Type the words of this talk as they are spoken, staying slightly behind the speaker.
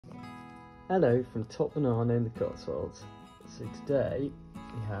Hello from Top Banana in the Cotswolds. So today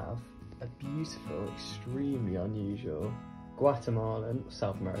we have a beautiful, extremely unusual Guatemalan,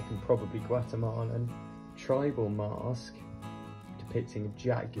 South American, probably Guatemalan, tribal mask depicting a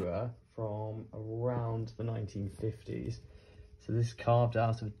jaguar from around the 1950s. So this is carved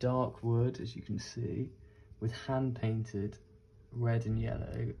out of dark wood, as you can see, with hand painted red and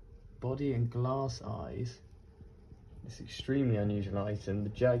yellow body and glass eyes. This extremely unusual item. The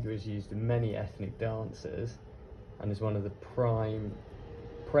jaguar is used in many ethnic dances and is one of the prime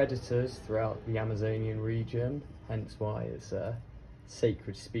predators throughout the Amazonian region, hence why it's a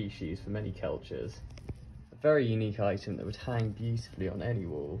sacred species for many cultures. A very unique item that would hang beautifully on any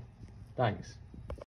wall. Thanks.